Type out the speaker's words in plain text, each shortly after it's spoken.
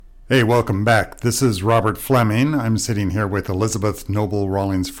Hey, welcome back. This is Robert Fleming. I'm sitting here with Elizabeth Noble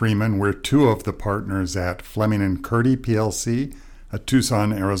Rawlings Freeman. We're two of the partners at Fleming and Curdy PLC, a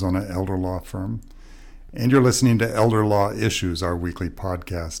Tucson, Arizona elder law firm. And you're listening to Elder Law Issues, our weekly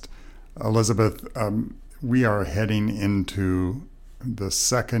podcast. Elizabeth, we are heading into the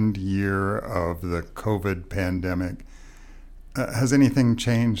second year of the COVID pandemic. Has anything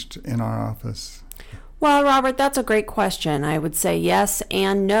changed in our office? Well, Robert, that's a great question. I would say yes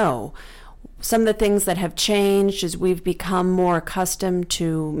and no. Some of the things that have changed is we've become more accustomed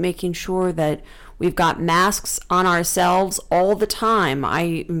to making sure that we've got masks on ourselves all the time.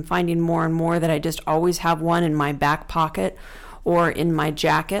 I am finding more and more that I just always have one in my back pocket or in my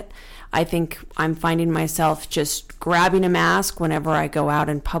jacket. I think I'm finding myself just grabbing a mask whenever I go out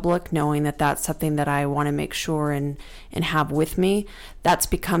in public, knowing that that's something that I want to make sure and have with me. That's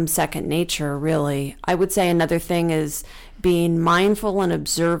become second nature, really. I would say another thing is being mindful and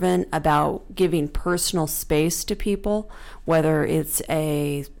observant about giving personal space to people, whether it's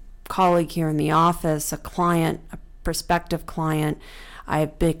a colleague here in the office, a client, a prospective client.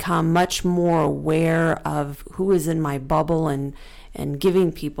 I've become much more aware of who is in my bubble and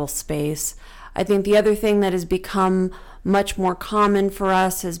giving people space. I think the other thing that has become much more common for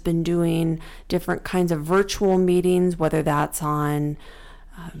us has been doing different kinds of virtual meetings, whether that's on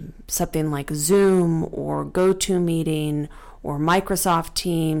something like Zoom or GoToMeeting or Microsoft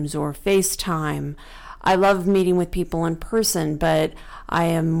Teams or FaceTime. I love meeting with people in person, but I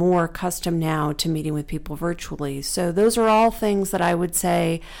am more accustomed now to meeting with people virtually. So those are all things that I would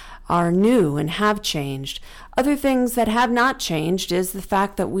say are new and have changed. Other things that have not changed is the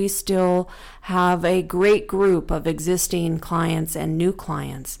fact that we still have a great group of existing clients and new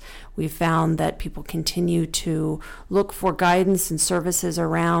clients. We've found that people continue to look for guidance and services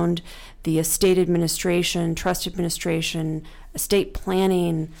around the estate administration, trust administration, estate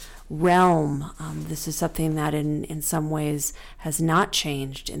planning realm. This is something that in some ways has not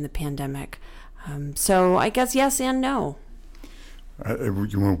changed in the pandemic. So I guess yes and no.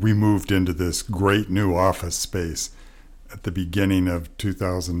 We moved into this great new office space at the beginning of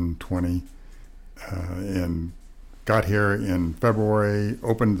 2020 and got here in February,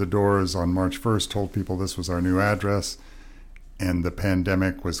 opened the doors on March 1st, told people this was our new address, and the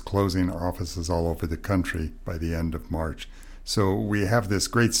pandemic was closing offices all over the country by the end of March. So we have this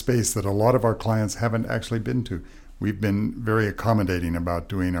great space that a lot of our clients haven't actually been to. We've been very accommodating about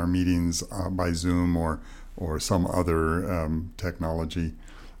doing our meetings by Zoom or some other technology,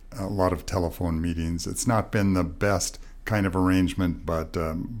 a lot of telephone meetings. It's not been the best kind of arrangement, but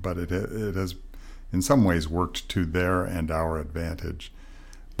it has in some ways worked to their and our advantage.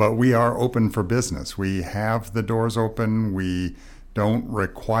 But we are open for business. We have the doors open. We don't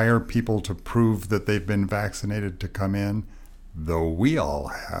require people to prove that they've been vaccinated to come in, though we all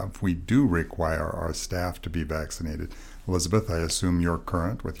have. We do require our staff to be vaccinated. Elizabeth, I assume you're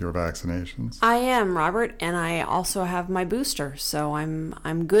current with your vaccinations? I am, Robert, and I also have my booster, so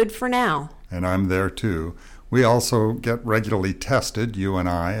I'm good for now. And I'm there too. We also get regularly tested, you and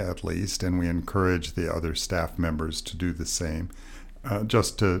I at least, and we encourage the other staff members to do the same,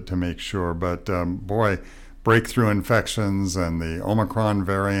 just to make sure. But boy, breakthrough infections and the Omicron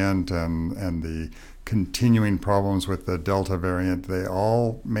variant and the continuing problems with the Delta variant, they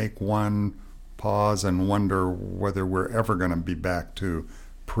all make one pause and wonder whether we're ever going to be back to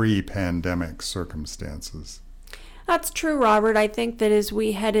pre-pandemic circumstances. That's true, Robert. I think that as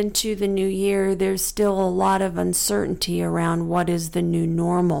we head into the new year, there's still a lot of uncertainty around what is the new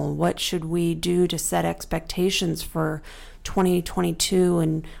normal. What should we do to set expectations for 2022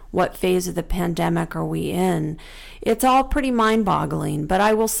 and what phase of the pandemic are we in? It's all pretty mind-boggling, but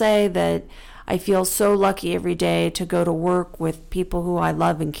I will say that I feel so lucky every day to go to work with people who I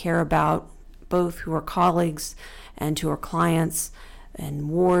love and care about, both who are colleagues and who are clients and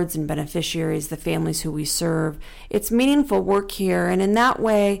wards and beneficiaries, the families who we serve. It's meaningful work here, and in that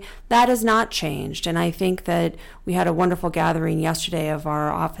way, that has not changed. And I think that we had a wonderful gathering yesterday of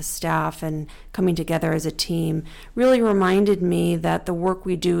our office staff, and coming together as a team really reminded me that the work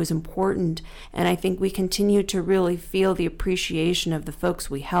we do is important, and I think we continue to really feel the appreciation of the folks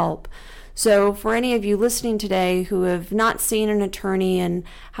we help. So for any of you listening today who have not seen an attorney and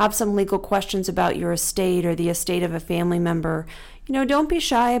have some legal questions about your estate or the estate of a family member, don't be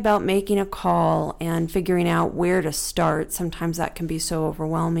shy about making a call and figuring out where to start. Sometimes that can be so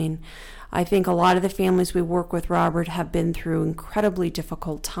overwhelming. I think a lot of the families we work with, Robert, have been through incredibly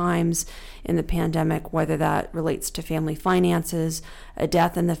difficult times in the pandemic, whether that relates to family finances, a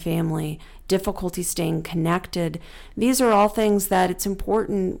death in the family, difficulty staying connected. These are all things that it's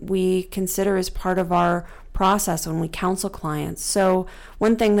important we consider as part of our process when we counsel clients. So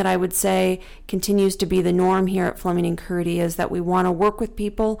one thing that I would say continues to be the norm here at Fleming and Curti is that we want to work with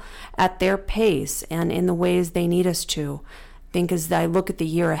people at their pace and in the ways they need us to. I think as I look at the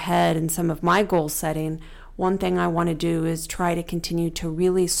year ahead and some of my goal setting, one thing I want to do is try to continue to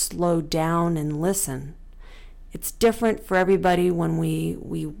really slow down and listen. It's different for everybody when we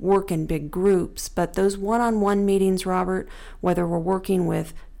work in big groups, but those one-on-one meetings, Robert, whether we're working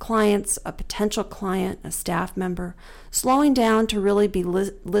with clients, a potential client, a staff member, slowing down to really be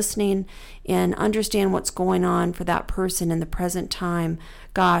listening and understand what's going on for that person in the present time.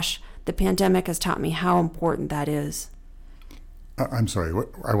 Gosh, the pandemic has taught me how important that is. I'm sorry,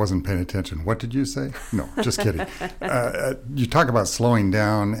 I wasn't paying attention. What did you say? No, just kidding. You talk about slowing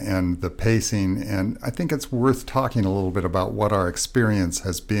down and the pacing, and I think it's worth talking a little bit about what our experience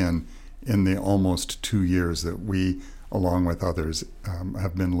has been in the almost 2 years that we, along with others,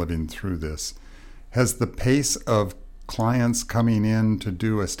 have been living through this. Has the pace of clients coming in to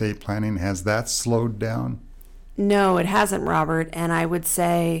do estate planning, has that slowed down? No, it hasn't, Robert. And I would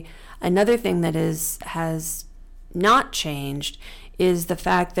say another thing that has not changed is the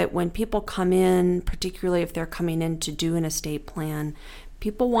fact that when people come in, particularly if they're coming in to do an estate plan,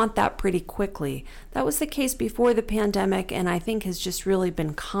 people want that pretty quickly. That was the case before the pandemic, and I think has just really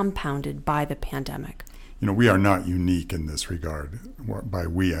been compounded by the pandemic. You know, we are not unique in this regard. By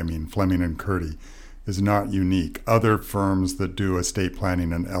we, I mean Fleming and Curti is not unique. Other firms that do estate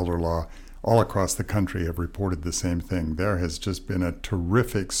planning and elder law all across the country have reported the same thing. There has just been a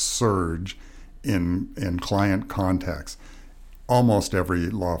terrific surge in client contacts. Almost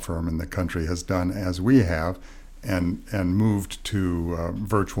every law firm in the country has done as we have and moved to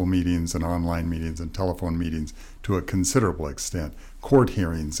virtual meetings and online meetings and telephone meetings to a considerable extent. Court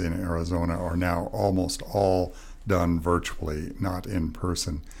hearings in Arizona are now almost all done virtually, not in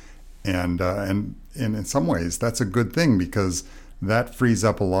person. And in some ways, that's a good thing because that frees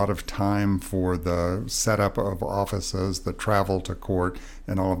up a lot of time for the setup of offices, the travel to court,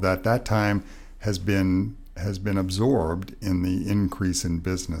 and all of that. That time has been absorbed in the increase in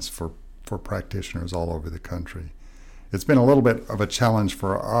business for practitioners all over the country. It's been a little bit of a challenge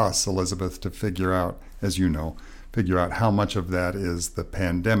for us, Elizabeth, to figure out, as you know, how much of that is the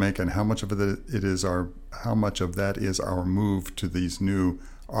pandemic and how much of that is our move to these new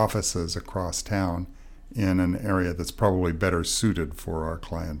offices across town in an area that's probably better suited for our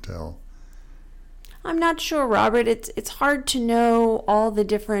clientele. I'm not sure, Robert. It's hard to know all the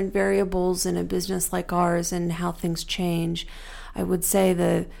different variables in a business like ours and how things change. I would say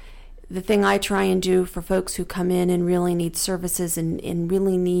the thing I try and do for folks who come in and really need services and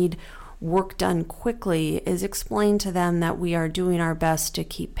really need work done quickly is explain to them that we are doing our best to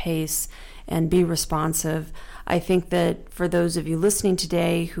keep pace and be responsive. I think that for those of you listening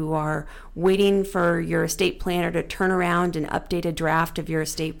today who are waiting for your estate planner to turn around and update a draft of your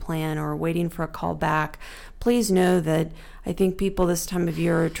estate plan or waiting for a call back, please know that I think people this time of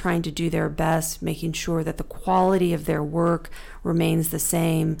year are trying to do their best, making sure that the quality of their work remains the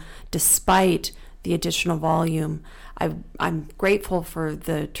same despite the additional volume. I'm grateful for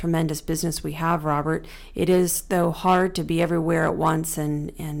the tremendous business we have, Robert. It is, though, hard to be everywhere at once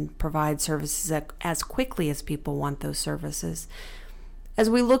and provide services as quickly as people want those services. As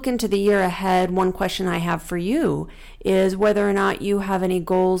we look into the year ahead, one question I have for you is whether or not you have any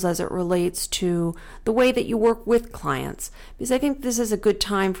goals as it relates to the way that you work with clients. Because I think this is a good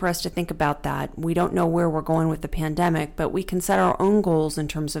time for us to think about that. We don't know where we're going with the pandemic, but we can set our own goals in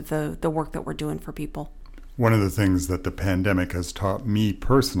terms of the work that we're doing for people. One of the things that the pandemic has taught me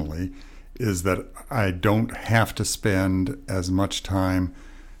personally is that I don't have to spend as much time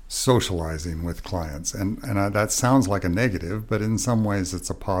socializing with clients. And that sounds like a negative, but in some ways it's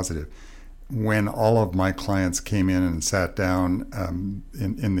a positive. When all of my clients came in and sat down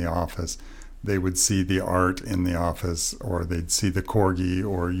in the office, they would see the art in the office, or they'd see the corgi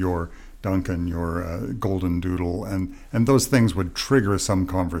or your Duncan, your golden doodle, and those things would trigger some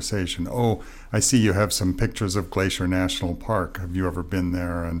conversation. Oh, I see you have some pictures of Glacier National Park. Have you ever been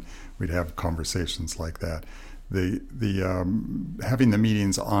there? And we'd have conversations like that. Having the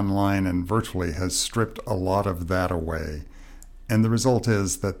meetings online and virtually has stripped a lot of that away. And the result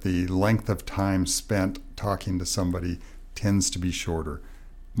is that the length of time spent talking to somebody tends to be shorter,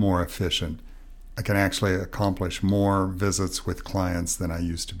 more efficient. I can actually accomplish more visits with clients than I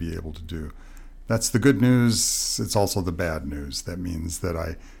used to be able to do. That's the good news. It's also the bad news. That means that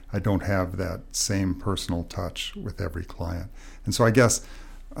I don't have that same personal touch with every client. And so I guess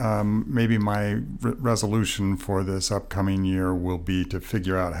maybe my resolution for this upcoming year will be to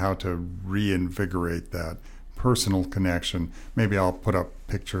figure out how to reinvigorate that personal connection. Maybe I'll put up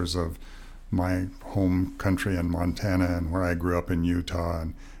pictures of my home country in Montana and where I grew up in Utah,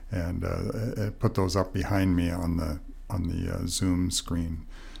 and put those up behind me on the Zoom screen,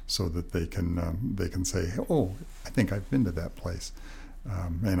 so that they can say, "Oh, I think I've been to that place,"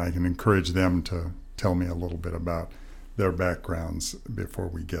 and I can encourage them to tell me a little bit about their backgrounds before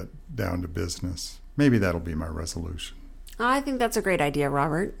we get down to business. Maybe that'll be my resolution. I think that's a great idea,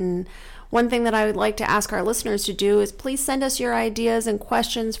 Robert. And one thing that I would like to ask our listeners to do is please send us your ideas and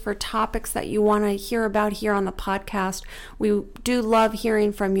questions for topics that you want to hear about here on the podcast. We do love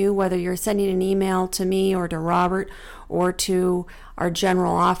hearing from you, whether you're sending an email to me or to Robert or to our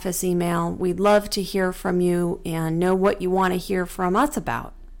general office email. We'd love to hear from you and know what you want to hear from us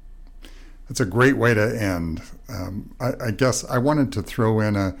about. That's a great way to end. I guess I wanted to throw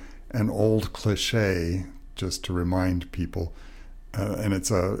in an old cliche just to remind people, and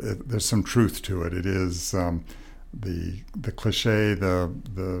there's some truth to it. It is the cliche,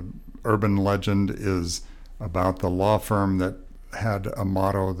 the urban legend is about the law firm that had a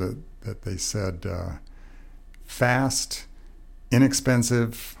motto that they said, fast,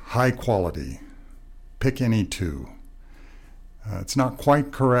 inexpensive, high quality, pick any two. It's not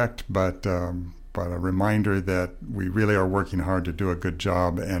quite correct, but a reminder that we really are working hard to do a good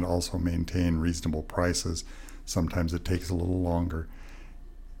job and also maintain reasonable prices. Sometimes it takes a little longer.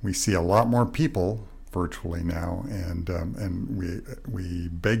 We see a lot more people virtually now, and we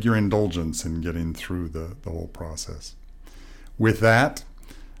beg your indulgence in getting through the whole process. With that,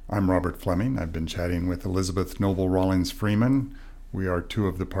 I'm Robert Fleming. I've been chatting with Elizabeth Noble Rawlings Freeman. We are two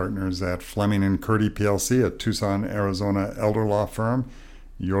of the partners at Fleming & Curdy PLC, a Tucson, Arizona elder law firm.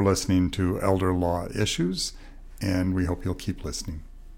 You're listening to Elder Law Issues, and we hope you'll keep listening.